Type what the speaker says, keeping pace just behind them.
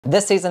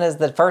This season is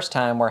the first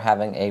time we're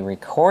having a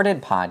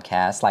recorded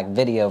podcast, like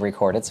video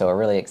recorded, so we're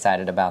really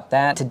excited about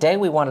that. Today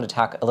we wanted to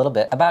talk a little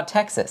bit about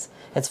Texas.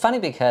 It's funny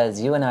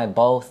because you and I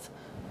both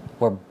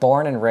were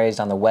born and raised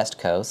on the West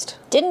Coast.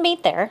 Didn't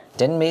meet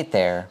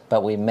there,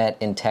 but we met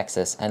in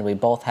Texas, and we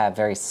both have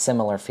very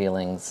similar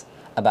feelings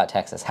about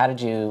Texas. How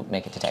did you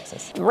make it to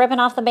Texas?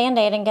 Ripping off the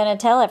Band-Aid and gonna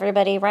tell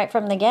everybody right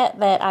from the get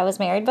that I was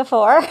married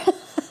before.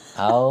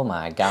 Oh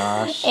my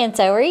gosh. And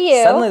so are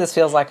you. Suddenly this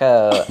feels like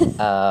a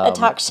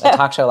talk show. A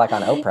talk show like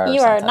on Oprah or something.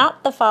 You are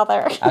not the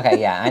father. Okay,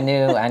 yeah, I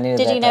knew.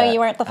 Did you know you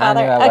weren't the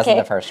father? I knew I wasn't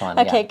the first one.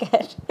 Okay, yeah.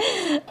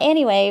 Good.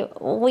 Anyway,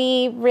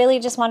 we really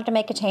just wanted to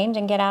make a change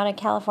and get out of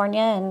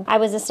California. And I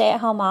was a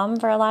stay-at-home mom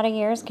for a lot of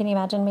years. Can you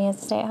imagine me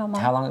as a stay-at-home mom?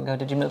 How long ago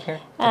did you move here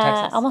to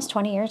Texas? Almost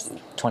 20 years.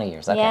 20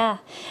 years, okay.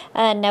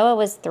 Yeah. Noah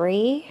was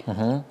 3,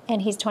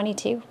 and he's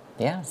 22.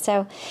 Yeah.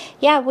 So,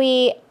 yeah,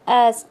 we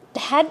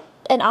had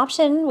an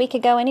option. We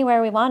could go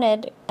anywhere we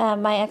wanted.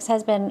 My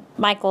ex-husband,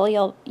 Michael,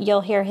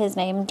 you'll hear his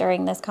name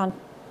during this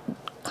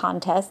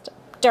contest.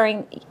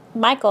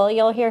 Michael,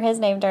 you'll hear his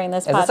name during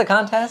this Is this a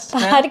contest?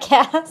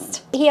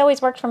 podcast. He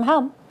always worked from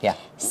home. Yeah.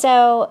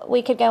 So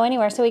we could go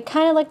anywhere. So we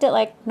kind of looked at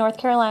like North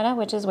Carolina,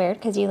 which is weird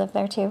because you live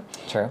there too.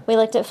 True. We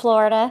looked at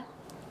Florida,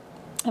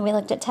 and we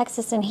looked at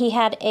Texas, and he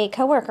had a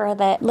coworker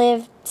that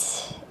lived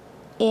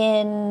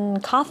in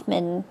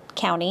Kaufman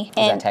County. Is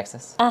that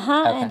Texas? Okay.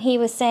 And he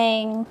was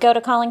saying, go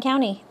to Collin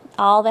County.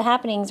 All the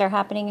happenings are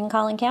happening in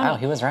Collin County. Oh,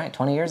 he was right,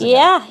 20 years ago.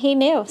 Yeah, he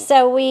knew.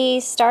 So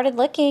we started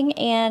looking,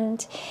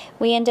 and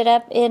we ended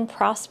up in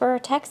Prosper,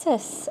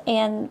 Texas.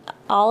 And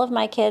all of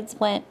my kids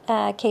went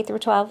K through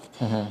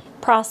 12.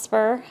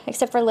 Prosper,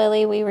 except for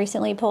Lily. We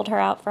recently pulled her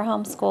out for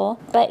homeschool.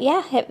 But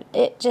yeah,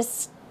 it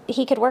just...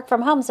 he could work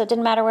from home, so it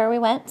didn't matter where we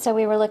went. So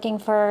we were looking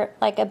for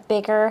like a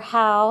bigger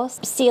house,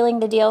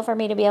 sealing the deal for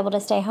me to be able to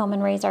stay home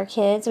and raise our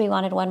kids. We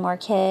wanted one more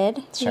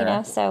kid,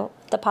 Sure. So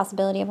the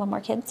possibility of one more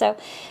kid. So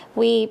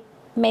we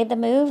made the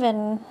move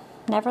and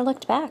never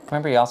looked back.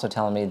 Remember you also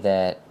telling me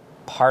that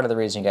part of the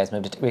reason you guys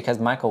moved to, because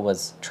Michael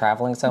was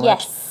traveling so much.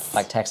 Yes.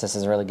 Like Texas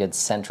is a really good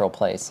central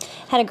place.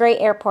 Had a great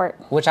airport.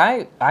 Which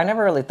I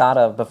never really thought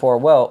of before.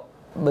 Well,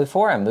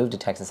 before I moved to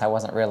Texas, I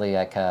wasn't really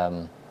like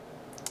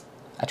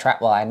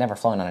well, I'd never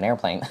flown on an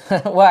airplane.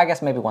 Well, I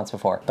guess maybe once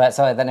before. But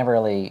so that never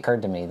really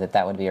occurred to me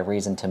that would be a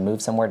reason to move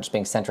somewhere, just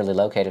being centrally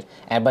located.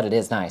 But it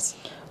is nice.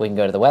 We can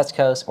go to the West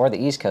Coast or the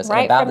East Coast in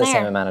about the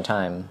same amount of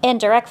time. And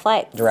direct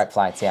flights. Direct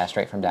flights, yeah,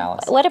 straight from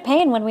Dallas. What a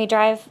pain when we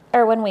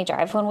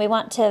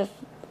want to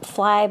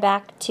fly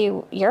back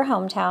to your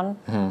hometown.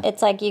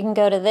 It's like you can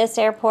go to this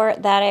airport,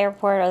 or that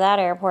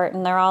airport,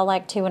 and they're all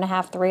like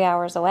 2.5, 3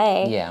 hours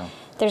away. Yeah.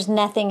 There's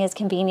nothing as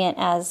convenient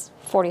as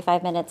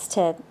 45 minutes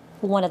to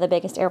one of the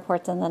biggest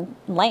airports in the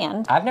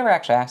land. I've never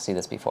actually asked you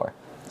this before.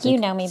 You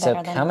know me better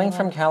than So coming anyone.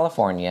 from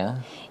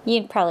California,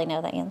 You'd probably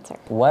know the answer.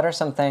 what are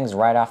some things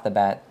right off the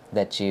bat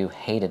that you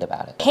hated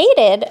about it?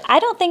 Hated? I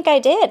don't think I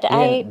did. You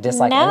didn't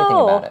dislike anything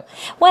about it?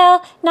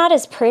 Well, not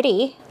as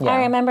pretty. Yeah.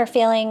 I remember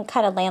feeling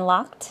kind of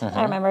landlocked.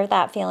 I remember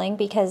that feeling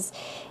because,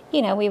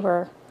 we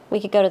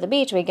could go to the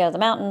beach, we could go to the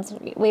mountains.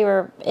 We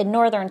were in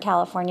Northern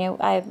California.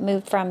 I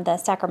moved from the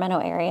Sacramento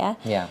area.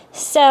 Yeah.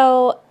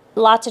 So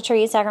lots of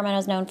trees.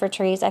 Sacramento's known for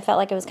trees. I felt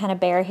like it was kind of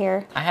bare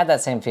here. I had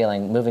that same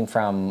feeling moving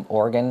from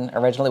Oregon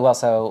originally. Well,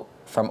 so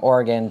from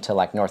Oregon to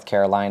like North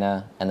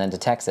Carolina and then to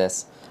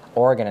Texas.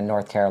 Oregon and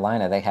North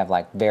Carolina, they have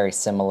like very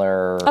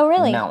similar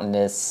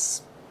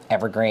mountainous,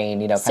 evergreen,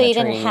 kind of trees. So you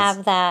didn't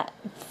have that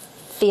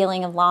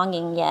feeling of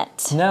longing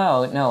yet?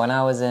 No. When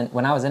I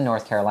was in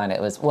North Carolina,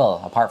 it was,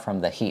 well, apart from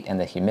the heat and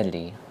the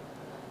humidity,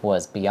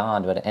 was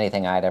beyond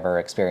anything I'd ever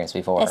experienced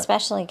before.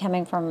 Especially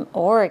coming from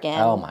Oregon.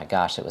 Oh my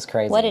gosh, it was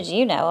crazy. What did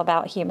you know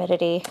about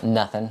humidity?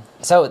 Nothing.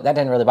 So that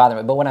didn't really bother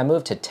me. But when I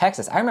moved to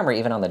Texas, I remember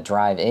even on the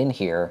drive in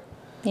here,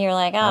 You're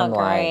like, oh, I'm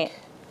great. like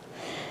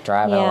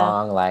driving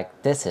along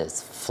like, this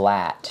is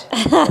flat.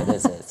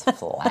 This is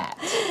flat.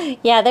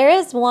 Yeah, there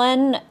is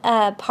one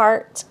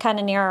part kind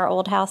of near our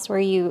old house where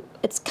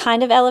it's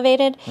kind of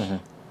elevated.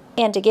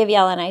 And to give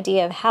y'all an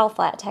idea of how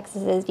flat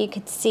Texas is, you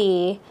could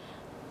see,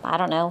 I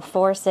don't know,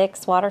 4,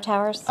 6 water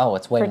towers. Oh,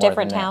 it's way more for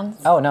different than towns.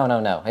 That. Oh,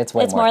 no. It's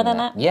way more than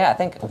that. Yeah, I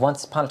think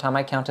once upon a time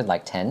I counted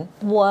like 10.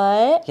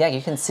 What? Yeah,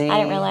 you can see. I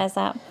didn't realize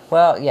that.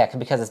 Well, yeah,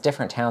 because it's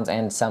different towns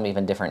and some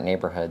even different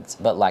neighborhoods.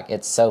 But like,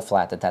 it's so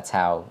flat that's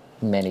how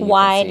many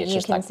Wide you can see. It's you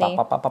just can like see.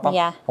 Pop, pop, pop, pop.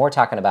 Yeah. We're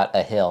talking about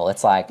a hill.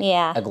 It's like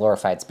Yeah. a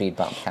glorified speed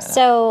bump kind of.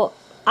 So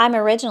I'm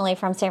originally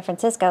from San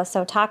Francisco,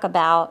 so talk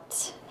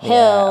about hills.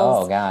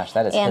 Yeah. Oh gosh,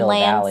 that is and Hill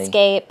Valley.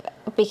 landscape.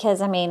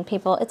 Because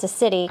people, it's a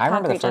city. I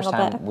remember the first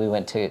time we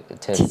went to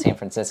San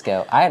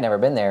Francisco. I had never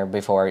been there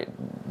before.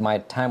 My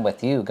time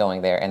with you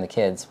going there and the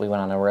kids, we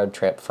went on a road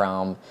trip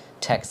from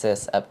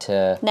Texas up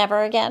to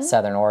Never again.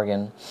 Southern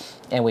Oregon,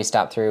 and we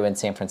stopped through in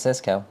San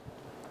Francisco.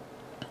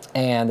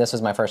 And this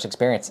was my first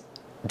experience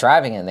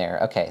driving in there.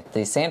 Okay,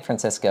 the San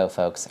Francisco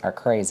folks are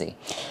crazy.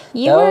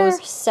 You were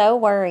so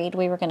worried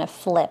we were going to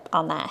flip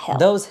on that hill.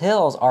 Those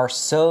hills are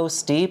so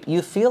steep.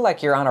 You feel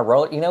like you're on a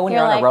roller. You know when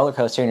you're on a roller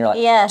coaster and you're like,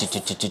 yes.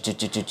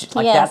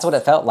 like that's what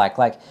it felt like.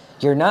 Like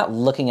you're not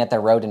looking at the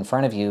road in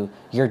front of you.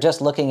 You're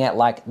just looking at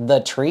like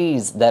the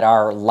trees that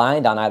are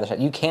lined on either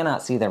side. You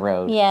cannot see the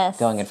road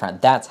going in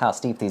front. That's how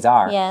steep these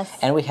are. Yes.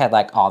 And we had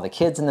like all the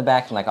kids in the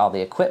back and like all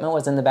the equipment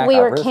was in the back. We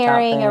were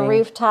carrying a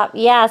rooftop.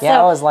 Yeah. So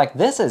I was like,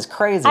 this is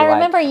crazy. I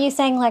remember you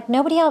saying like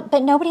nobody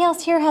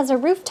else here has a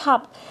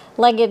rooftop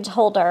luggage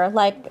holder.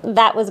 Like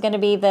that was going to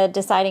be the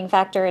deciding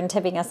factor in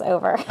tipping us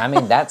over. I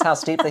mean, that's how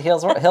steep the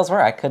hills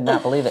were. I could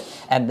not believe it.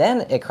 And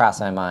then it crossed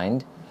my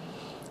mind,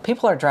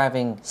 people are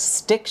driving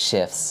stick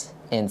shifts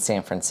in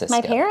San Francisco.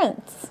 My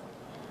parents.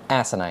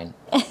 Asinine.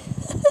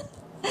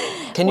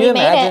 Can you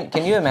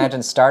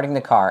imagine starting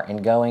the car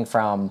and going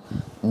from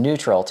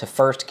neutral to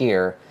first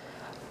gear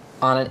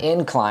on an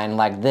incline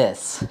like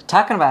this?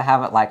 Talking about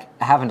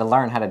having to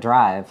learn how to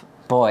drive.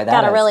 Boy,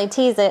 that gotta really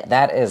tease it.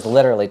 That is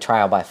literally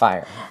trial by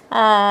fire.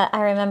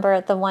 I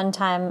remember the one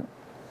time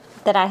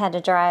that I had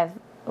to drive.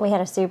 We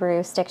had a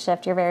Subaru stick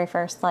shift, your very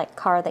first like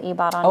car that you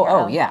bought on your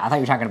own. Oh yeah, I thought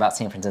you were talking about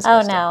San Francisco.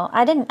 Oh no,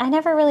 I didn't. I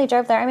never really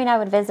drove there. I mean, I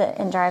would visit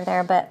and drive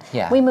there, but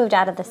we moved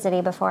out of the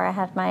city before I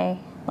had my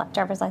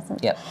driver's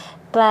license. Yep.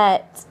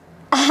 But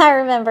I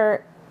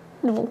remember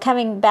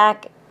coming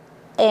back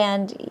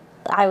and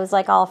I was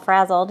like all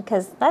frazzled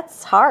because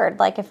that's hard.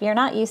 Like if you're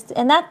not used to,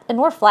 and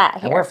we're flat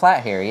here. And we're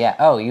flat here, yeah.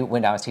 Oh,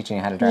 when I was teaching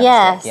you how to drive.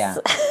 Yes. Yeah.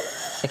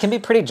 It can be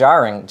pretty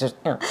jarring. Just.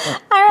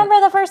 I remember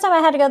the first time I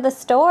had to go to the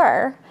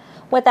store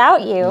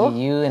without you.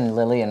 You and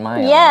Lily and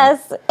Maya.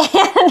 Yes.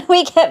 And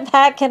we get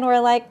back and we're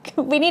like,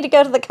 we need to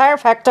go to the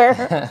chiropractor.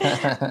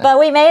 But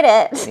we made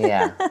it.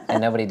 Yeah.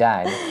 And nobody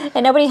died.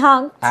 And nobody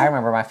honked. I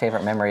remember my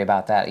favorite memory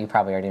about that. You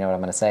probably already know what I'm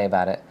going to say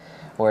about it.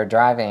 We're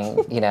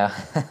driving,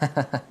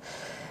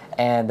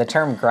 and the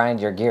term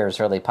grind your gears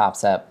really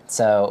pops up.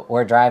 So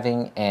we're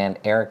driving and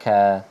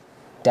Erika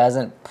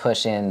doesn't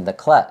push in the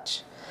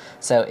clutch.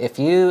 So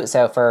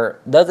for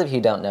those of you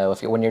who don't know,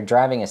 when you're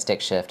driving a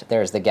stick shift,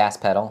 there's the gas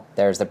pedal,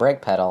 there's the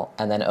brake pedal,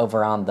 and then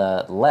over on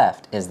the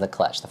left is the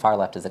clutch. The far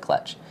left is the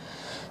clutch.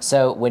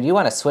 So when you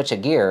want to switch a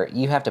gear,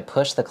 you have to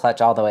push the clutch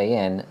all the way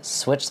in,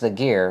 switch the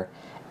gear,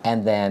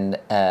 and then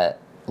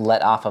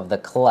let off of the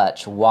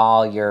clutch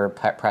while you're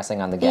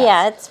pressing on the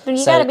gas. Yeah,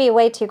 you got to be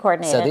way too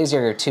coordinated. So these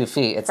are your 2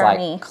 feet. It's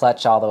like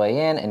clutch all the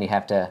way in, and you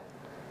have to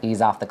ease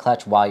off the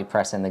clutch while you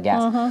press in the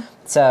gas. Mm-hmm.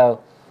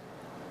 So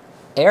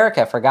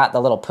Erika forgot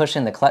the little push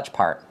in the clutch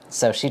part.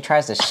 So she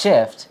tries to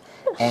shift,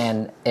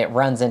 and it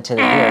runs into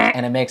the gears,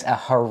 and it makes a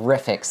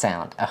horrific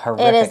sound.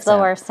 It is the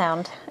worst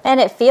sound. And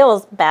it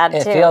feels bad, too.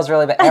 It feels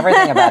really bad.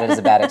 Everything about it is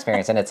a bad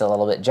experience, and it's a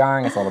little bit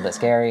jarring. It's a little bit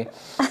scary.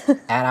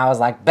 And I was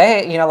like,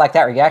 babe, like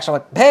that reaction. I'm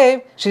like,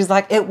 babe. She's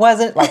like, it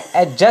wasn't,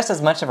 just as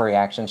much of a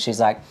reaction. She's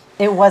like,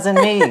 it wasn't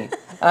me.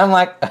 I'm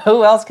like,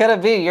 who else could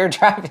it be? You're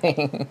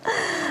driving.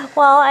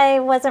 Well, I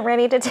wasn't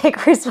ready to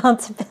take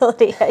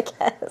responsibility, I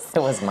guess.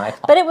 It was my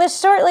fault. But it was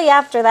shortly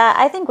after that.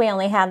 I think we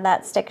only had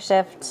that stick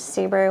shift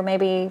Subaru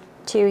maybe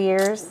 2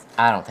 years.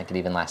 I don't think it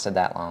even lasted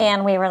that long.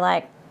 And we were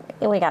like,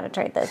 we got to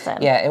trade this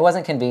in. Yeah, it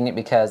wasn't convenient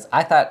because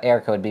I thought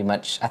Erika would be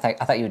much. I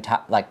thought you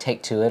would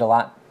take to it a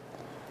lot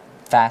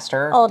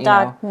faster. Old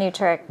dog, new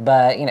trick.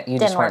 But you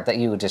just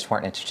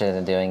weren't interested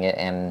in doing it,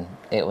 and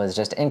it was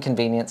just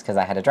inconvenience because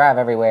I had to drive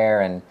everywhere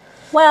and.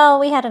 Well,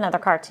 we had another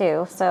car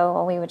too,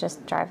 so we would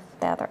just drive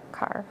the other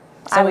car.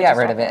 So we got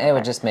rid of it. It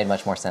would just made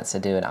much more sense to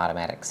do an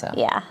automatic. So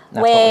yeah,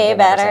 way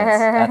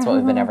better. That's what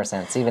we've been ever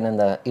since, even in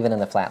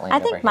the flat lane. I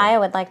think Maya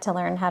would like to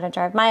learn how to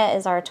drive. Maya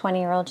is our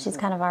 20-year-old. She's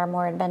kind of our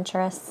more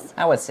adventurous.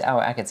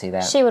 I could see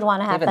that. She would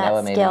want to have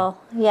that skill.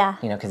 Maybe. Yeah.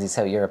 Because he's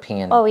so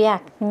European. Oh yeah,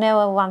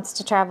 Noah wants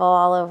to travel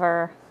all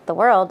over the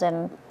world,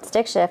 and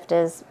stick shift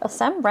is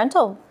some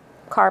rental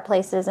car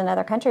places in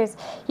other countries.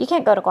 You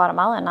can't go to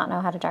Guatemala and not know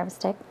how to drive a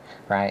stick.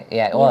 Right.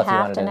 Yeah. Well, if you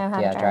wanted to know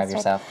how to drive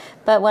yourself.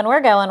 But when we're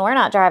going, we're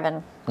not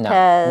driving.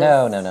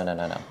 No.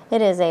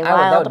 It is a wild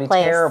place. That would be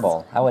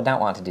terrible. I would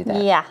not want to do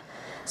that. Yeah.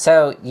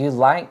 So you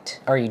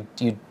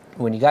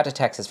when you got to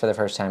Texas for the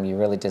first time, you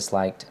really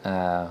disliked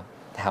how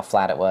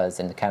flat it was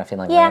and kind of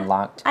feeling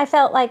landlocked. I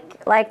felt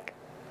like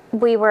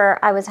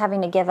I was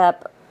having to give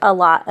up a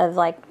lot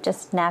of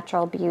just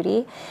natural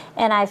beauty,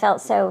 and I felt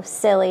so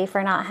silly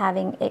for not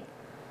having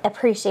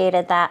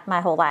appreciated that my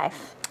whole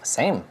life.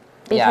 Same.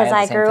 Because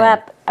I grew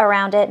up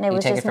around it and it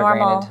was just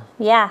normal.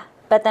 Yeah.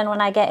 But then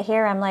when I get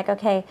here, I'm like,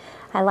 okay,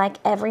 I like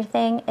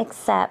everything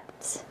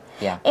except.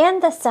 Yeah.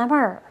 And the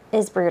summer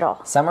is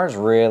brutal. Summer's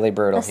really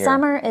brutal here. The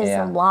summer is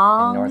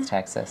long. In North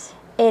Texas.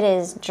 It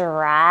is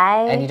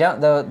dry. And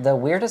the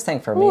weirdest thing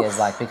for me is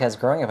because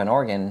growing up in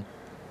Oregon,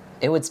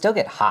 it would still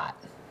get hot.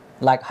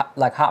 Like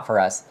hot for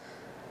us.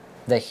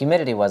 The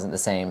humidity wasn't the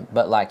same,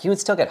 but you would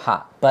still get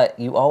hot. But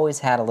you always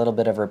had a little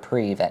bit of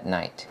reprieve at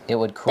night. It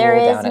would cool down at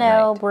night. There is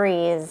no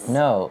breeze.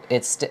 No,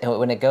 it's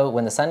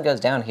when the sun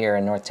goes down here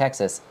in North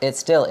Texas, it's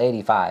still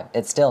 85.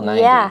 It's still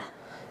 90. Yeah.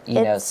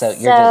 So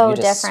you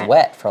just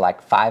sweat for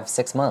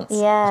 5-6 months.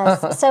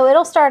 Yes. So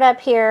it'll start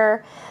up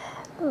here.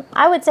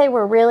 I would say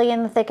we're really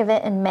in the thick of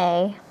it in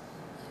May.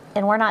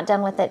 And we're not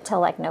done with it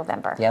till like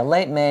November. Yeah,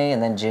 late May,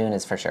 and then June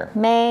is for sure.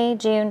 May,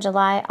 June,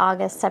 July,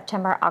 August,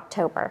 September,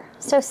 October.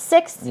 So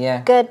 6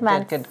 good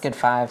months. Good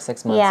 5,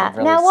 6 months Yeah. of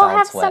really Now we'll solid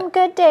have sweat. some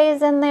good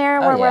days in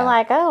there where we're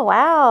like, oh,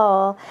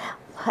 wow.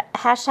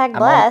 Hashtag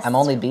blessed. I'm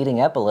only beating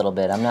up a little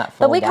bit. I'm not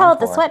full. But we call it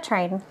the sweat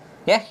train.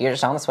 Yeah, you're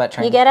just on the sweat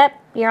train. You get up,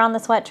 you're on the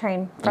sweat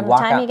train. From the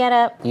time you get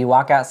up. You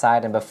walk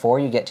outside, and before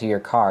you get to your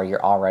car,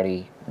 you're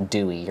already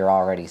dewy. You're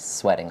already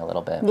sweating a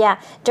little bit. Yeah.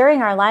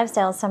 During our live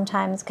sales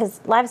sometimes,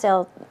 because live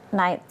sale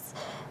nights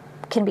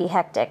can be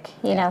hectic,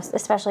 you know,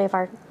 especially if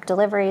our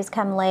deliveries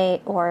come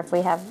late or if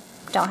we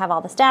don't have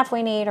all the staff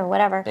we need or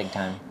whatever. Big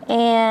time.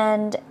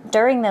 And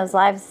during those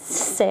live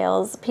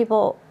sales,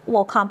 people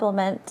will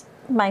compliment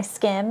my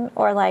skin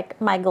or like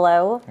my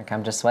glow. Like,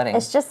 I'm just sweating.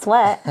 It's just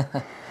sweat.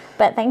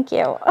 But thank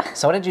you.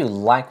 So what did you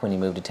like when you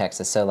moved to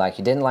Texas? So like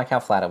you didn't like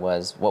how flat it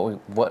was.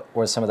 What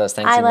were some of those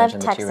things you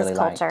mentioned that you really liked?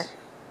 I love Texas culture.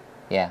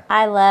 Yeah.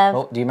 I love.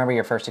 Well, do you remember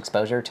your first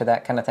exposure to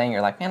that kind of thing?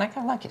 You're like, man, I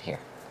kind of like it here.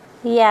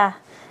 Yeah.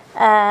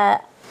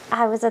 I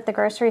was at the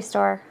grocery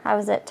store. I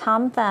was at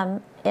Tom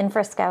Thumb in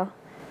Frisco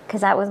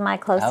because that was my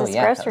closest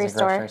grocery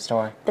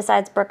store.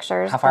 Besides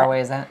Brookshire's. How far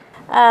away is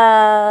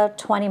that?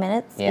 20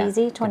 minutes,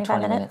 easy, 25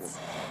 20 minutes.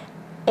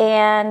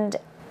 And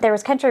there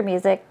was country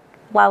music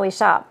while we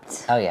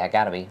shopped. Oh yeah,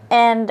 gotta be.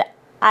 And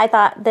I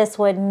thought this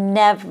would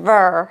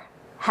never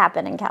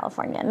happen in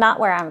California. Not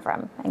where I'm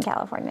from, in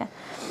California.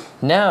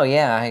 No,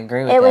 yeah, I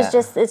agree with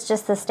that. It's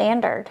just the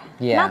standard.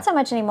 Yeah. Not so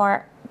much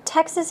anymore.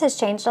 Texas has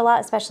changed a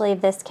lot, especially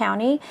this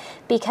county,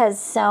 because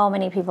so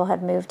many people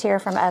have moved here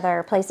from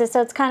other places.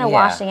 So it's kind of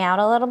washing out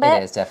a little bit.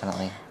 It is,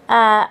 definitely.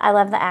 I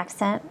love the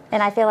accent,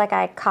 and I feel like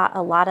I caught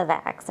a lot of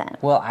the accent.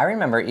 Well, I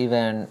remember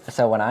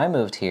so when I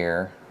moved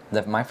here,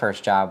 my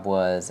first job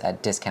was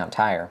at Discount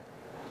Tire.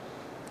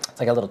 It's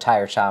like a little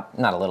tire shop.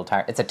 Not a little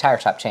tire. It's a tire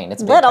shop chain.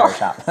 It's a big tire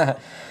shop.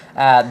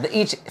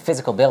 Each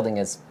physical building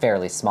is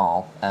fairly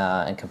small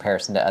in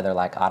comparison to other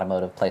like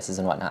automotive places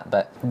and whatnot.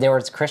 But it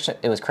was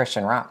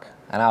Christian rock.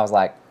 And I was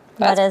like,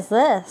 what is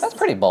this? That's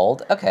pretty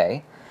bold.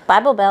 Okay.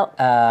 Bible Belt.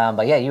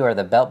 But yeah, you are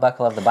the belt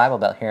buckle of the Bible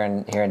Belt here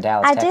in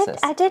Dallas, Texas.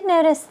 I did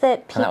notice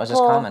that people that was just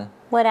common.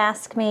 Would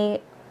ask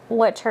me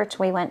what church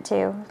we went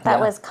to. That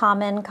was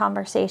common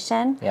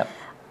conversation. Yep.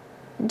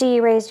 Do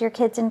you raise your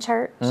kids in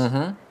church?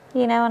 Mm-hmm.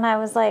 You know, and I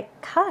was like,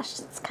 gosh,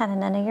 it's kind of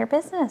none of your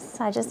business.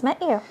 I just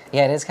met you.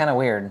 Yeah, it is kind of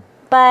weird.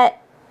 But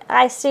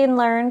I soon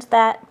learned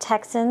that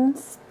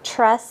Texans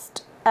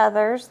trust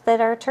others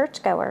that are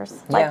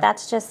churchgoers. Like,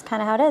 that's just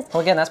kind of how it is.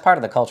 Well, again, that's part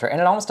of the culture.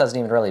 And it almost doesn't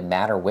even really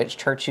matter which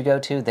church you go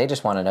to. They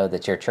just want to know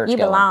that you're church-going.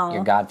 You belong.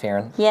 You're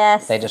God-fearing.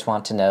 Yes. They just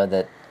want to know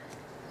that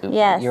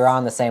you're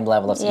on the same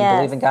level. You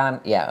believe in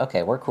God? Yeah,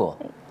 okay, we're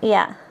cool.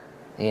 Yeah.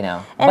 You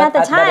know. And at the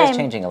time, that is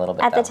changing a little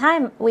bit, At the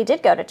time, we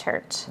did go to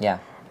church. Yeah.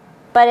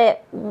 But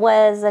it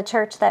was a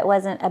church that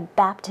wasn't a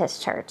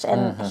Baptist church.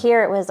 And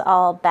here it was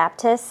all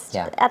Baptist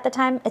at the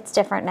time. It's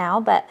different now,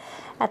 but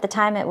at the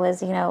time it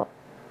was, you know,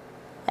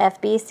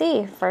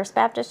 FBC, First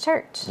Baptist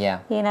Church. Yeah.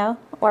 You know,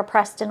 or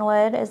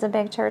Prestonwood is a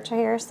big church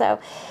here. So,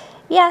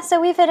 yeah,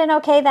 so we fit in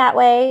okay that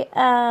way.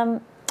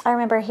 I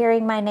remember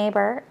hearing my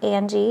neighbor,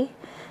 Angie,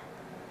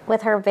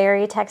 with her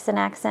very Texan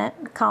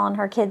accent, calling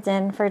her kids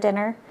in for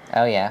dinner.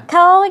 Oh, yeah.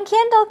 Cole and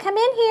Kendall, come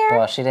in here.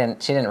 Well, she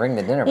didn't ring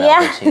the dinner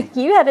bell, did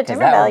she? You had a dinner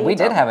bell. We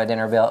did have a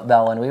dinner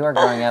bell when we were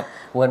growing up.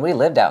 When we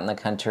lived out in the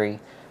country,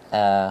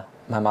 my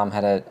mom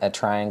had a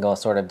triangle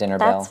sort of dinner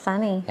bell. That's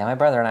funny. Yeah, my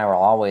brother and I were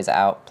always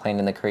out playing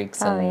in the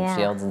creeks and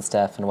fields and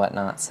stuff and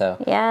whatnot. So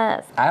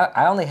yes.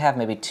 I only have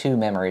maybe 2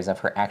 memories of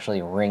her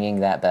actually ringing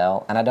that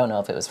bell. And I don't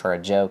know if it was for a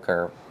joke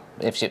or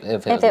if it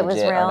was legit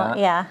real, or not.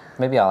 yeah.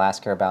 Maybe I'll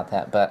ask her about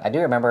that. But I do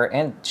remember,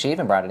 and she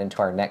even brought it into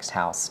our next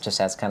house just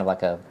as kind of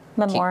like a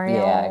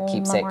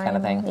keepsake kind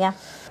of thing. Yeah.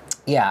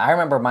 Yeah, I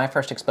remember my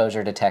first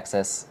exposure to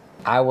Texas.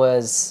 I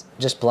was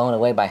just blown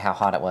away by how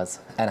hot it was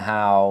and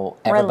how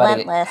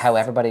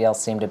everybody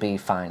else seemed to be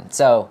fine.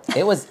 So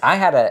it was. I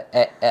had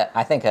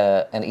I think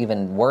an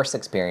even worse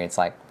experience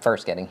like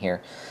first getting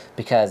here,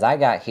 because I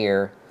got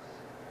here,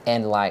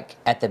 and like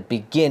at the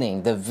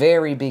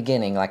very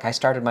beginning, like I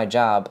started my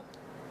job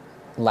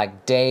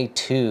like day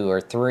 2 or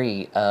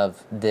 3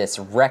 of this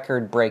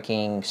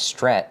record-breaking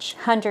stretch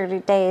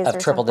 100 days of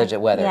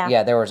triple-digit weather.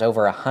 Yeah, there was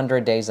over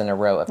 100 days in a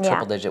row of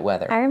triple-digit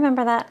weather. I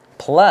remember that.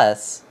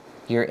 Plus,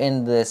 you're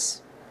in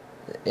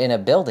a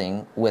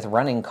building with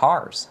running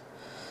cars.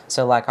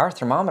 So like our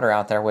thermometer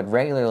out there would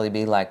regularly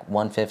be like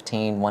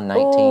 115,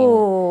 119,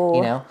 Ooh.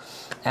 you know?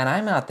 And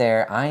I'm out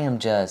there, I am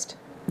just...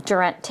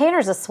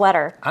 Tanner's a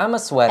sweater. I'm a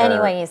sweater. Any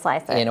way you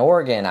slice it. In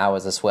Oregon, I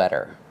was a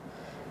sweater.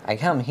 I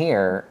come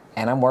here,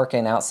 and I'm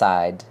working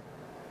outside,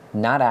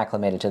 not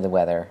acclimated to the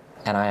weather,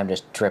 and I am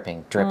just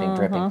dripping.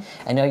 And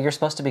you know, you're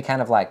supposed to be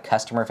kind of like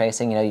customer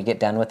facing. You know, you get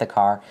done with the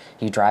car,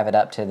 you drive it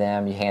up to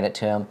them, you hand it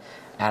to them,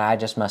 and I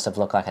just must have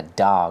looked like a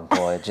dog,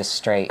 boy, just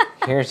straight.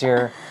 Here's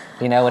your,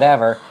 you know,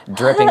 whatever,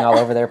 dripping all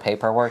over their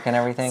paperwork and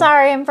everything.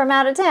 Sorry, I'm from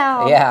out of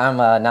town. Yeah, I'm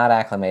not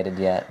acclimated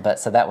yet, but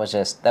so that was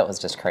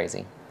just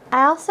crazy.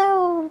 I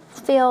also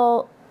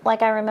feel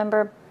like I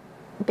remember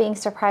being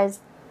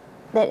surprised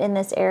that in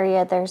this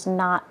area there's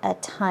not a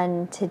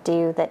ton to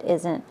do that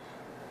isn't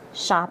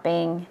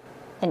shopping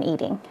and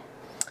eating.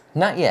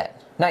 Not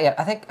yet. Not yet.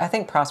 I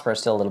think Prosper is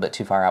still a little bit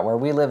too far out. Where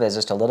we live is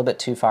just a little bit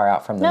too far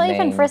out from the main. No,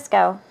 even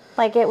Frisco.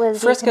 Like it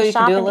was. Frisco, you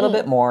can do a little eat.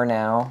 bit more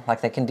now.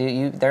 Like they can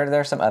do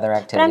there's some other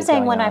activities. But I'm saying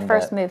going when on, I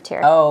first moved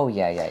here. Oh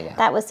yeah.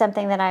 That was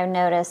something that I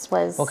noticed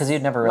was. Well, because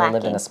you'd never really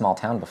lived in lacking. a small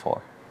town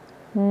before.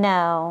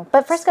 No,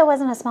 but Frisco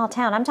wasn't a small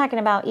town. I'm talking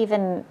about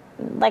even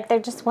like there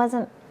just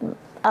wasn't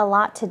a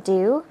lot to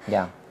do.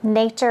 Yeah.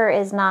 Nature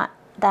is not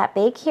that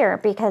big here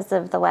because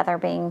of the weather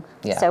being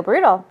Yeah. so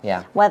brutal.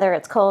 Yeah. Whether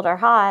it's cold or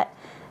hot,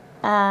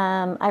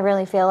 I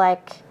really feel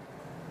like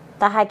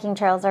the hiking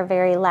trails are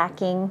very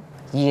lacking.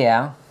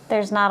 Yeah.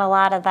 There's not a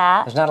lot of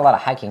that. There's not a lot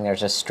of hiking. There's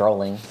just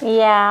strolling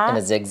Yeah. in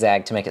a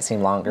zigzag to make it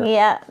seem longer.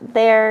 Yeah.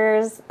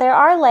 There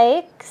are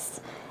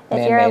lakes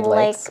if you're a Man-made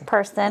lakes. lake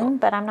person,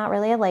 but I'm not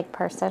really a lake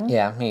person.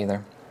 Yeah, me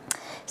either.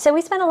 So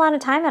we spent a lot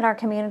of time at our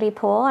community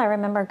pool. I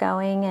remember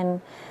going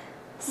and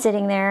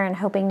sitting there and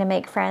hoping to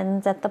make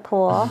friends at the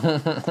pool.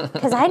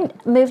 Because I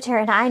moved here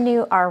and I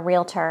knew our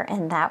realtor,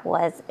 and that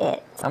was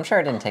it. I'm sure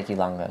it didn't take you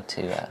long though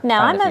to No, find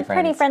I'm a few a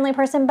pretty friends. friendly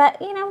person, but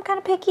I'm kind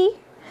of picky.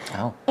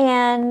 Oh.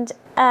 And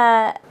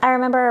I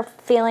remember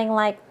feeling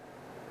like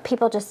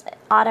people just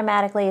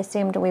automatically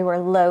assumed we were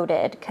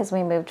loaded because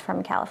we moved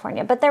from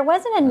California. But there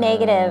wasn't a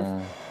negative.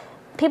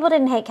 People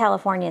didn't hate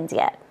Californians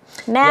yet.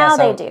 Now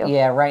they do.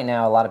 Yeah, right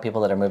now a lot of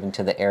people that are moving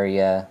to the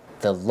area,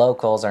 the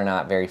locals are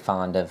not very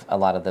fond of a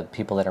lot of the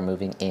people that are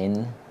moving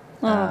in.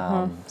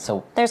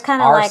 So There's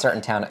kinda our like-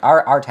 certain town,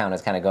 our town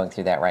is kind of going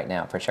through that right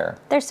now for sure.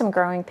 There's some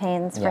growing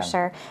pains Yeah. for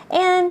sure.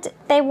 And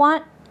they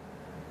want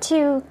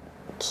to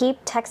keep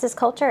Texas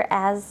culture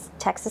as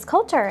Texas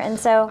culture. And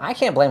so I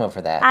can't blame them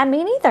for that. I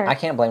mean either. I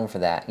can't blame them for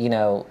that.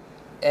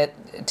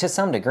 To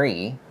some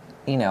degree,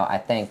 I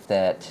think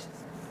that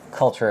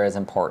culture is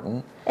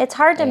important. It's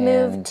hard to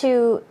move And-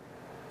 to.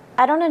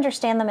 I don't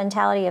understand the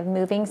mentality of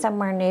moving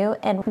somewhere new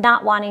and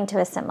not wanting to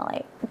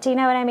assimilate. Do you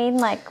know what I mean?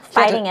 Like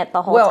fighting it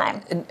the whole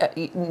time.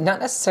 Not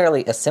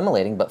necessarily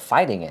assimilating, but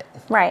fighting it.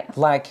 Right.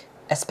 Like,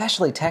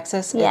 especially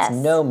Texas, Yes. it's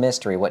no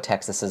mystery what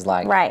Texas is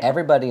like. Right.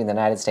 Everybody in the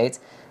United States,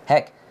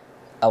 heck,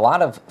 a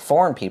lot of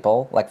foreign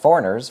people, like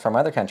foreigners from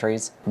other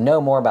countries,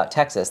 know more about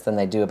Texas than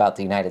they do about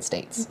the United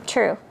States.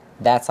 True.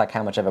 That's like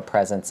how much of a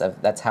presence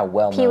of, that's how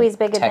well known Pee-wee's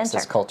Big Texas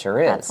Adventure. culture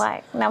is. That's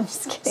why. No, I'm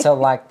just kidding. So,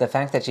 like, the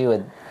fact that you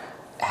would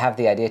have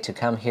the idea to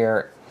come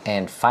here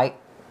and fight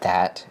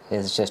that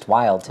is just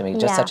wild to me.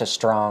 Just Yeah. such a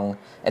strong,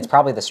 it's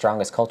probably the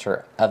strongest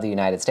culture of the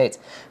United States.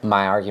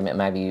 My argument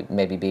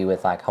maybe be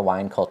with like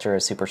Hawaiian culture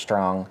is super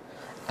strong.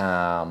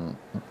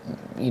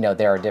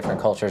 There are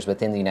different cultures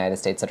within the United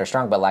States that are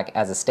strong, but like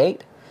as a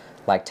state,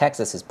 like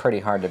Texas is pretty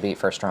hard to beat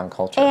for a strong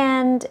culture.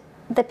 And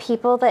the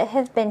people that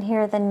have been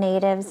here, the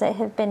natives that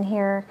have been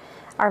here,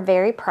 are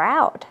very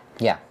proud.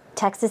 Yeah.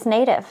 Texas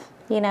native,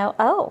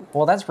 oh,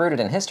 Well, that's rooted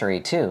in history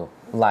too,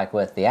 like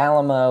with the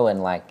Alamo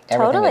and like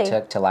everything Totally. it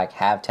took to like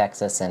have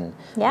Texas and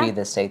Yeah. be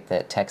the state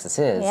that Texas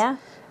is. Yeah.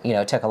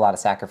 It took a lot of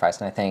sacrifice,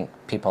 and I think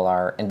people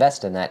are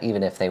invested in that,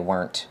 even if they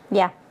weren't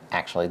yeah.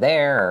 actually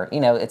there. Or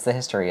it's the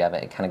history of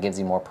it. It kind of gives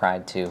you more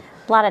pride to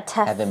A lot of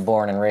tough, have been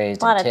born and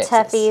raised a lot in of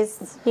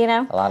Texas.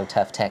 toughies, A lot of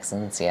tough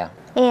Texans, yeah.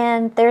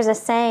 And there's a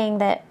saying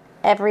that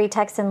every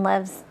Texan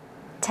loves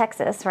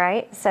Texas,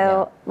 right?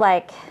 So,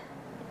 like,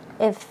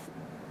 if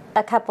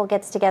a couple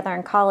gets together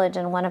in college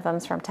and one of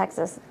them's from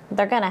Texas,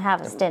 they're going to have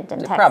a stint in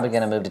They're Texas. probably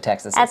going to move to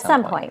Texas At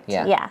some point,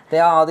 Yeah. yeah.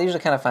 They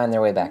usually kind of find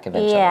their way back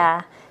eventually.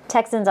 Yeah.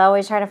 Texans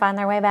always try to find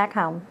their way back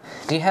home.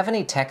 Do you have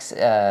any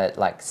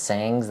like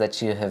sayings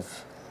that you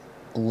have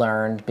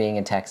learned being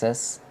in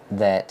Texas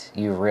that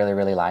you really,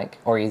 really like,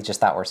 or you just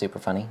thought were super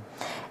funny?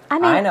 I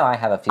mean, I know I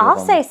have a few I'll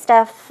of them. say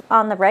stuff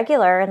on the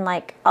regular and,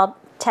 like, I'll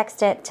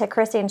text it to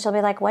Chrissy and she'll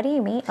be like, what do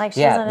you mean? Like,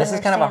 she doesn't This is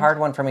kind of a understand. hard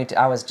one for me.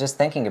 I was just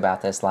thinking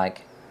about this,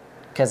 like,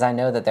 because I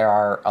know that there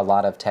are a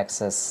lot of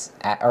Texas,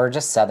 or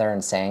just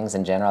Southern sayings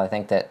in general, I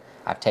think that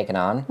I've taken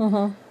on.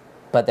 Mm-hmm.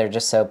 But they're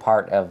just so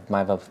part of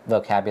my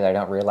vocabulary, I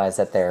don't realize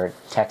that they're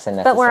Texan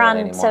necessarily But we're on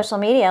anymore. social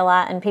media a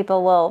lot and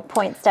people will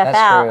point stuff That's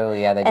out. true,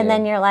 yeah, they And do.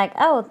 then you're like,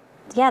 oh,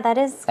 yeah, that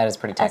is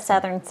pretty a Texan.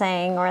 Southern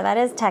saying, or that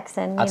is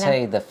Texan. I'll tell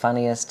you the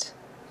funniest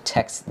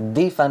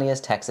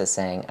Texas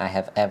saying I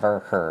have ever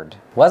heard.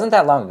 Wasn't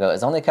that long ago. It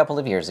was only a couple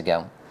of years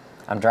ago.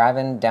 I'm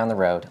driving down the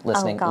road,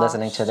 listening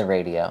gosh. to the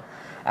radio.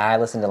 I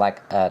listened to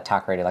like a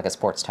talk radio, like a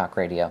sports talk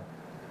radio.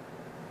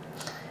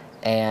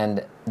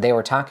 And they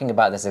were talking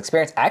about this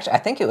experience. Actually, I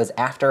think it was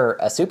after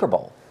a Super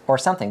Bowl or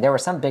something. There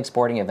was some big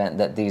sporting event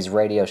that these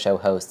radio show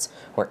hosts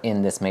were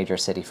in this major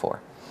city for.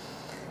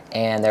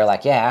 And they're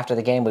like, yeah, after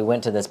the game, we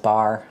went to this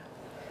bar.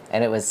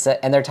 And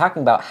and they're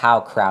talking about how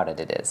crowded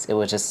it is. It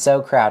was just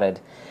so crowded.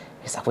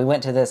 He's like, we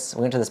went to this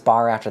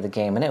bar after the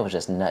game, and it was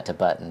just nut to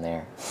butt in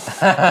there.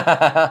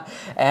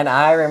 And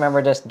I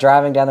remember just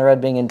driving down the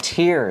road being in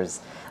tears,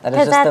 That is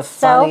Because just that's the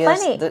so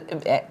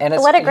funniest. funny. And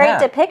it's, What a great yeah,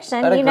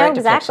 depiction. what a You know great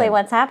exactly depiction.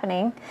 what's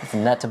happening. It's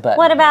nut to butt.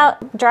 What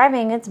about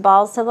driving? It's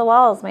balls to the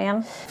walls,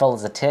 man. Full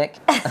as a tick?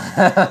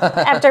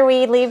 After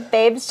we leave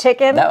Babe's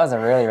chicken. That was a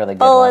really, really good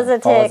Full one. as a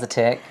Full as tick. a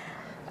tick.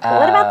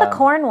 What about the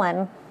corn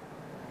one?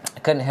 I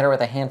couldn't hit her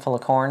with a handful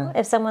of corn.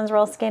 If someone's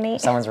real skinny.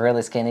 Someone's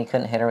really skinny,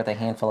 couldn't hit her with a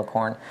handful of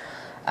corn.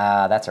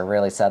 That's a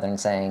really southern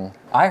saying.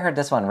 I heard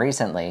this one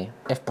recently.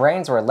 If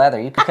brains were leather,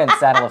 you couldn't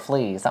saddle a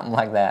flea. Something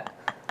like that.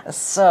 That's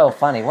so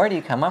funny. Where do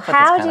you come up with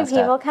How this kind do of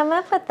people stuff? come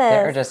up with this?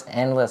 There are just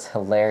endless,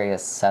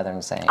 hilarious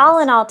southern sayings. All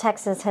in all,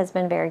 Texas has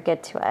been very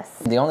good to us.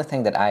 The only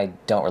thing that I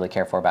don't really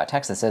care for about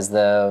Texas is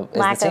the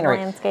Lack of scenery.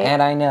 landscape.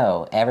 And I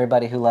know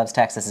everybody who loves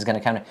Texas is going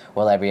to come to,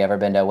 well, have you ever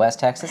been to West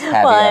Texas?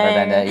 Have you ever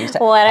been to East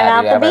Texas? What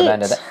about the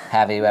beach?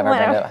 Have you ever What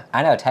been about- to,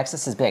 I know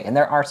Texas is big and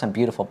there are some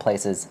beautiful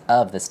places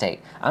of the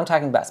state. I'm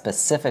talking about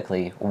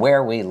specifically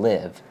where we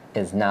live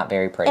is not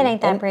very pretty. It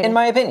ain't that pretty. In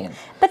my opinion.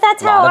 But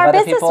that's A lot how of our other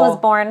business people- was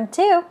born,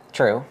 too.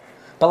 True.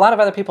 But a lot of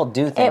other people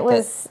do think It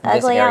was that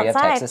this ugly area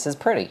outside. of Texas is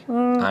pretty.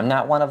 I'm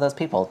not one of those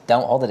people.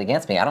 Don't hold it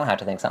against me. I don't have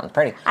to think something's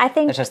pretty. I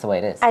think it's just the way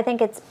it is. I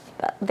think it's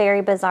very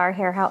bizarre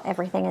here how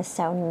everything is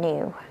so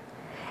new.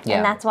 Yeah.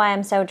 And that's why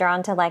I'm so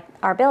drawn to like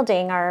our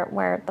building, our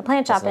where the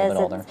plant shop It's a little is.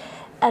 bit older. It's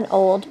an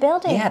old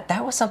building. Yeah,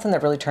 that was something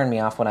that really turned me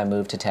off when I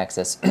moved to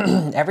Texas.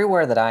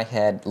 Everywhere that I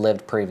had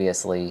lived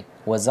previously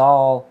was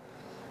all.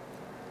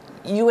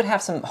 You would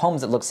have some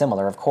homes that looked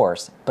similar, of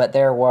course, but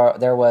there was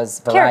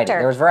variety. Character.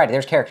 There was variety.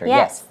 There's character.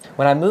 Yes.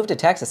 When I moved to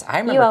Texas, I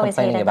remember always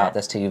complaining hated about that.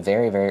 this to you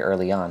very, very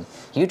early on.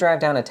 You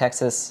drive down a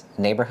Texas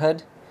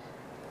neighborhood,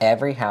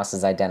 every house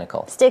is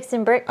identical. Sticks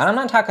and bricks. And I'm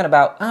not talking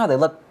about, oh, they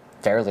look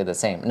fairly the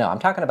same. No, I'm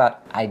talking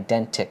about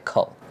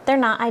identical. They're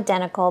not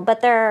identical,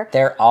 but they're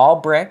They're all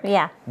brick.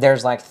 Yeah.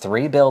 There's like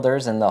 3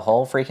 builders in the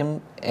whole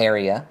freaking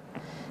area.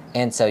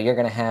 And so you're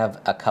going to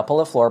have a couple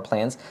of floor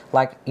plans.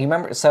 Like, you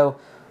remember, so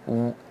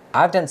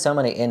I've done so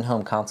many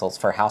in-home consults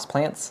for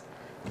houseplants.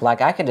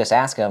 Like, I could just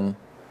ask them,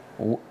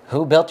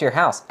 who built your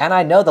house? And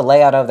I know the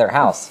layout of their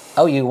house.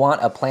 Oh, you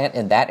want a plant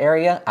in that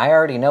area? I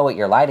already know what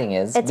your lighting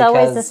is. It's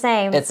always the because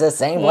same. It's the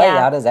same Yeah.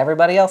 layout as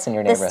everybody else in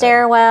your the neighborhood.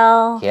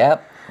 stairwell.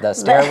 Yep, the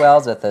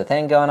stairwells with the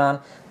thing going on.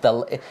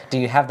 Do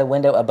you have the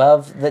window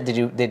above?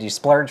 Did you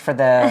splurge for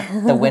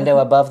the window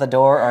above the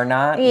door or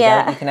not?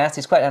 Yeah. You can ask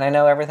these questions, and I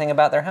know everything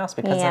about their house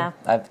because Yeah.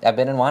 I've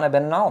been in one. I've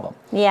been in all of them.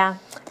 Yeah.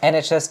 And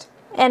it's just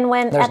And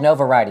when there's no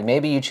variety.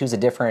 Maybe you choose a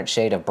different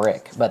shade of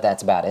brick, but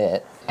that's about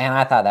it. And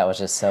I thought that was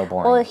just so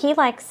boring. well, he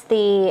likes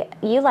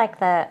you like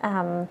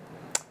the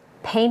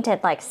painted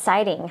like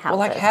siding houses. Well,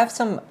 like have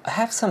some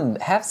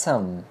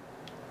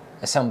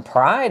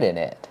pride in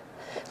it.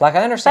 Like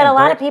I understand. But a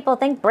lot brick, of people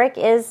think brick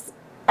is.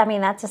 I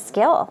mean, that's a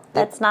skill.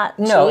 That's not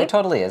cheap. No, it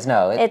totally is.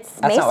 No, It's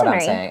that's not what I'm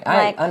masonry. saying.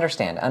 Like- I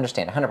understand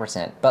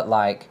 100%. But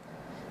like,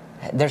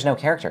 there's no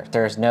character.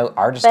 There's no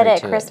artistry But at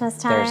to Christmas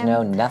it. There's time-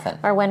 no nothing.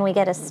 Or when we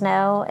get a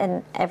snow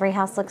and every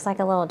house looks like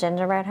a little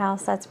gingerbread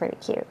house, that's pretty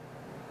cute.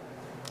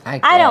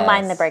 I don't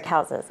mind the guess. brick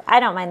houses. I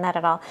don't mind that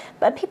at all.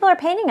 But people are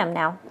painting them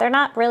now. They're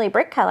not really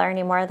brick color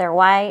anymore. They're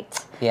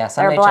white. Yeah,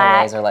 some they're HOAs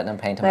black. are letting them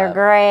paint them They're up.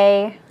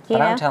 gray. You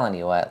But know? I'm telling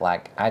you what,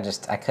 like I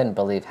couldn't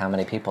believe how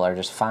many people are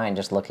just fine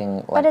just looking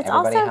like But it's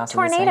everybody also house is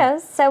the same.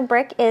 tornadoes, so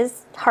brick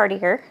is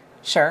hardier,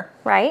 Sure,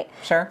 right?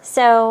 sure.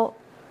 So,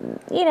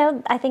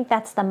 I think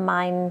that's the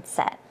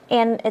mindset.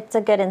 And it's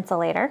a good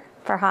insulator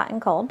for hot and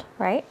cold,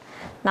 right?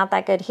 Not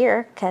that good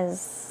here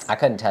because I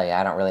couldn't tell you.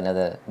 I don't really know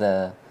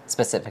the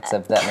specifics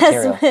of that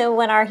material.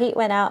 when our heat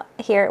went out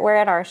here, we're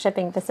at our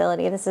shipping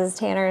facility. This is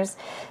Tanner's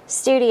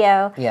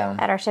studio Yeah.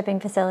 at our shipping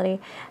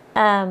facility.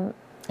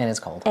 And it's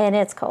cold. And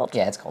it's cold.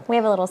 Yeah, it's cold. We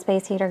have a little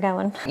space heater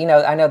going. I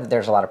know that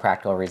there's a lot of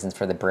practical reasons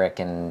for the brick,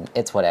 and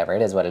it's whatever.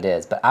 It is what it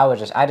is. But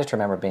I just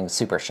remember being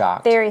super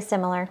shocked Very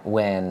similar.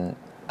 when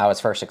I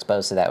was first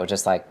exposed to that. It was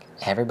just like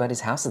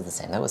everybody's house is the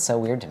same. That was so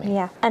weird to me.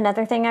 Yeah.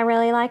 Another thing I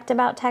really liked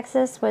about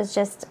Texas was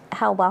just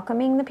how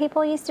welcoming the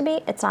people used to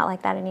be. It's not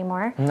like that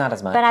anymore. Not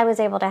as much. But I was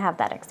able to have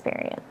that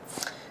experience.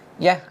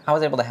 Yeah, I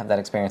was able to have that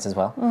experience as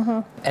well. Mm-hmm.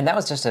 And that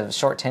was just a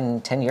short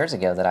 10 years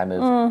ago that I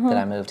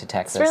moved to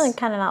Texas. It's really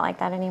kind of not like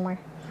that anymore.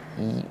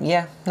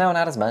 Yeah, no,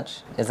 not as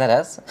much. Is that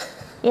us?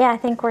 Yeah, I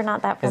think we're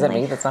not that Is friendly.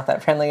 it me that's not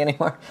that friendly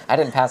anymore? I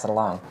didn't pass it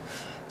along.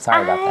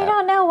 Sorry about I that.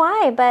 don't know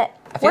why, but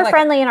feel we're like-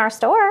 friendly in our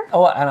store.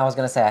 Oh, and I was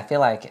going to say, I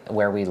feel like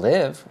where we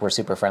live, we're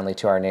super friendly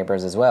to our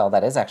neighbors as well.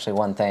 That is actually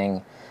one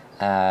thing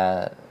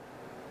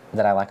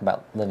that I like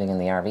about living in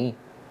the RV.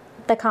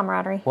 The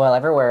camaraderie. Well,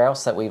 everywhere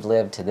else that we've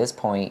lived to this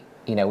point,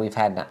 we've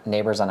had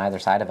neighbors on either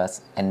side of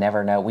us and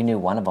we knew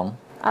one of them.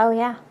 Oh,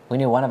 yeah. We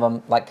knew one of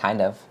them, like, kind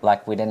of.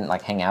 Like, we didn't,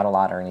 like, hang out a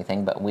lot or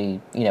anything, but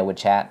we, would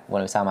chat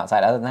when we saw them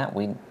outside. Other than that,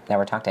 we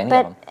never talked to any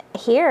of them. But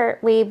here,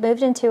 we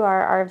moved into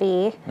our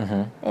RV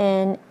Mm-hmm.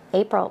 in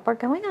April. We're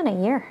going on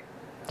a year.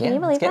 Can you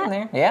believe it's getting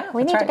that? there. Yeah,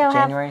 We that's need to right. go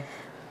have- January.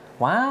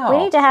 Wow. We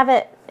need to have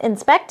it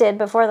inspected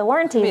before the It'll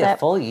warranty's be a up.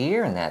 full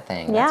year in that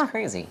thing. Yeah. That's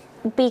crazy.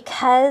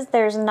 Because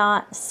there's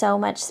not so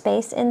much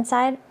space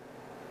inside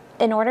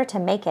in order to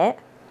make it.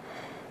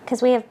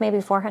 because we have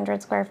maybe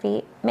 400 square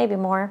feet, maybe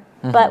more,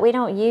 but we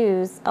don't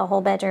use a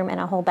whole bedroom and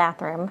a whole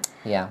bathroom.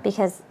 Yeah.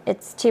 Because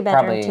it's 2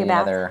 bedroom, 2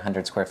 bath. Another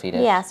 100 square feet.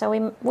 Yeah, so we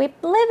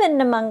live in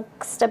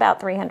amongst about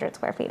 300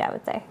 square feet, I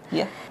would say.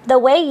 Yeah. The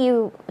way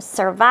you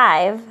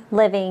survive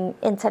living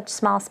in such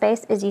small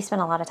space is you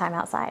spend a lot of time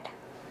outside.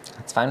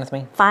 That's fine with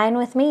me. Fine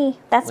with me.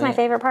 That's my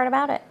favorite part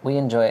about it. We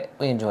enjoy it.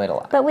 We enjoy it a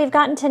lot. But we've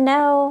gotten to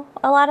know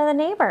a lot of the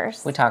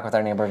neighbors. We talk with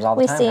our neighbors all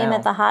the time. We see them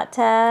at the hot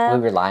tub.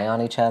 We rely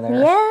on each other.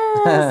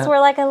 Yes, we're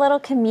like a little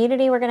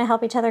community. We're going to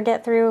help each other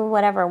get through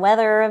whatever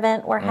weather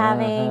event we're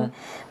having.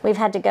 We've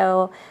had to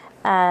go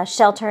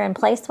shelter in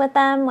place with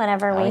them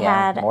whenever we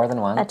had more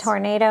than once. A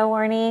tornado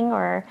warning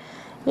or...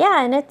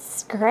 Yeah, and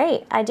it's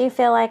great. I do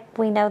feel like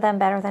we know them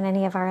better than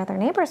any of our other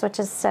neighbors,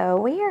 which is so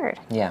weird.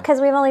 Yeah. Because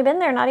we've only been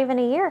there not even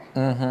a year.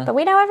 But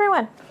we know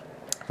everyone.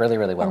 Really,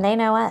 really well. And they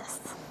know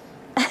us.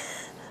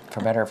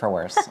 For better or for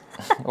worse.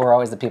 We're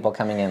always the people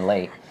coming in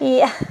late.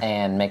 Yeah.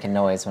 And making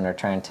noise when we're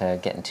trying to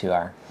get into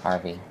our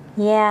RV.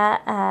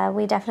 Yeah,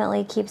 we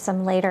definitely keep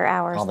some later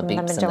hours all the than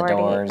beeps the majority.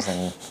 and the doors,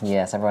 and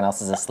yes, everyone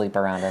else is asleep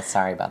around us.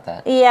 Sorry about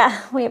that.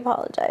 Yeah, we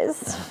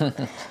apologize.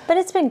 But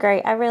it's been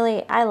great. I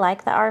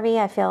like the RV.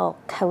 I feel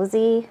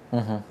cozy.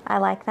 I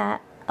like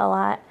that a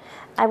lot.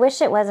 I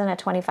wish it wasn't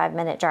a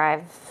 25-minute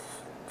drive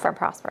from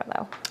Prosper,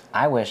 though.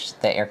 I wish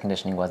the air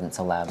conditioning wasn't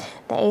so loud.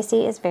 The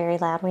AC is very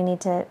loud. We need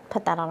to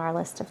put that on our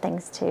list of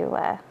things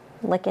to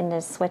look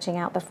into switching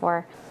out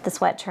before the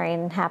sweat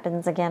train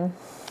happens again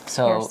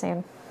here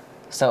soon.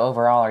 So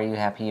overall, are you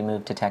happy you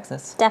moved to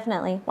Texas?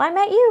 Definitely. Well, I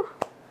met you.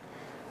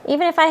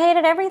 Even if I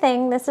hated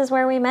everything, this is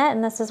where we met,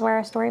 and this is where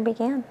our story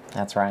began.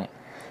 That's right.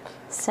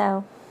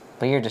 So.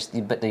 But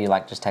do you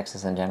like just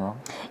Texas in general?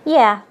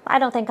 Yeah, I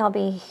don't think I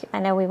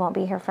know we won't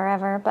be here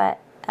forever, but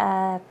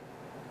I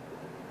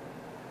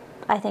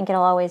think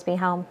it'll always be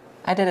home.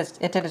 It did its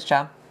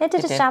job. It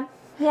did its job,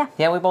 yeah.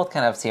 Yeah, we both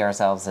kind of see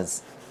ourselves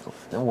as,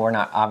 we're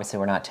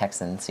not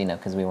Texans,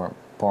 because we weren't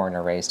born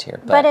or raised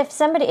here. But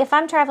if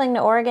I'm traveling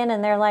to Oregon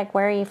and they're like,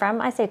 where are you from?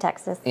 I say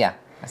Texas. Yeah,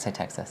 I say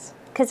Texas.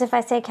 Because if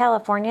I say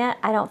California,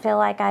 I don't feel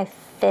like I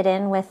fit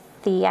in with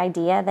the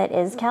idea that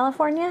is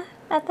California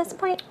at this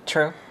point.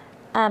 True.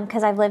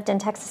 Because I've lived in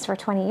Texas for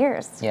 20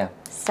 years. Yeah.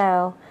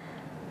 So,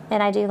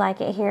 and I do like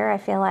it here. I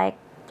feel like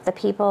the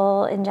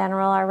people in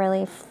general are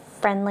really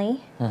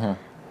friendly.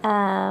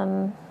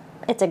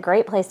 It's a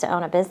great place to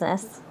own a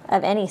business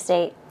of any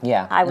state.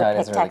 Yeah, I would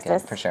pick really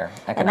Texas good, for sure.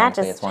 And that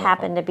just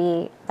happened to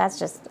be, that's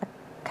just a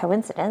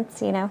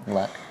coincidence,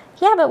 Luck.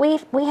 Yeah, but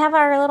we have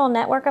our little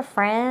network of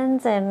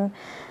friends and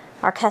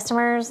our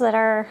customers that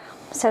are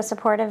so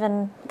supportive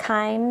and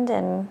kind,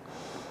 and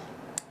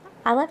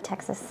I love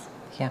Texas.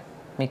 Yeah,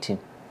 me too.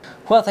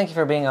 Well, thank you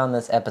for being on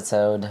this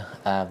episode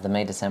of the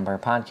May-December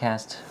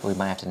podcast. We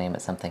might have to name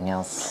it something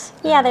else.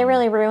 Yeah, they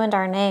really ruined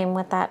our name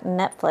with that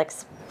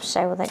Netflix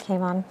show that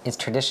came on. It's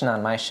tradition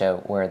on my show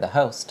where the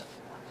host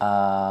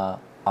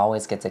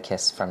always gets a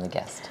kiss from the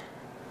guest.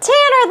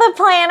 Tanner the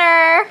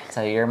Planner!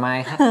 So you're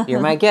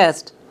my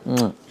guest.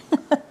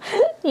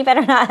 You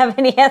better not have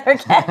any other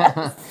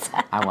guests.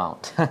 I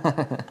won't.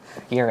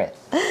 You're it.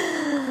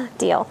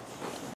 Deal.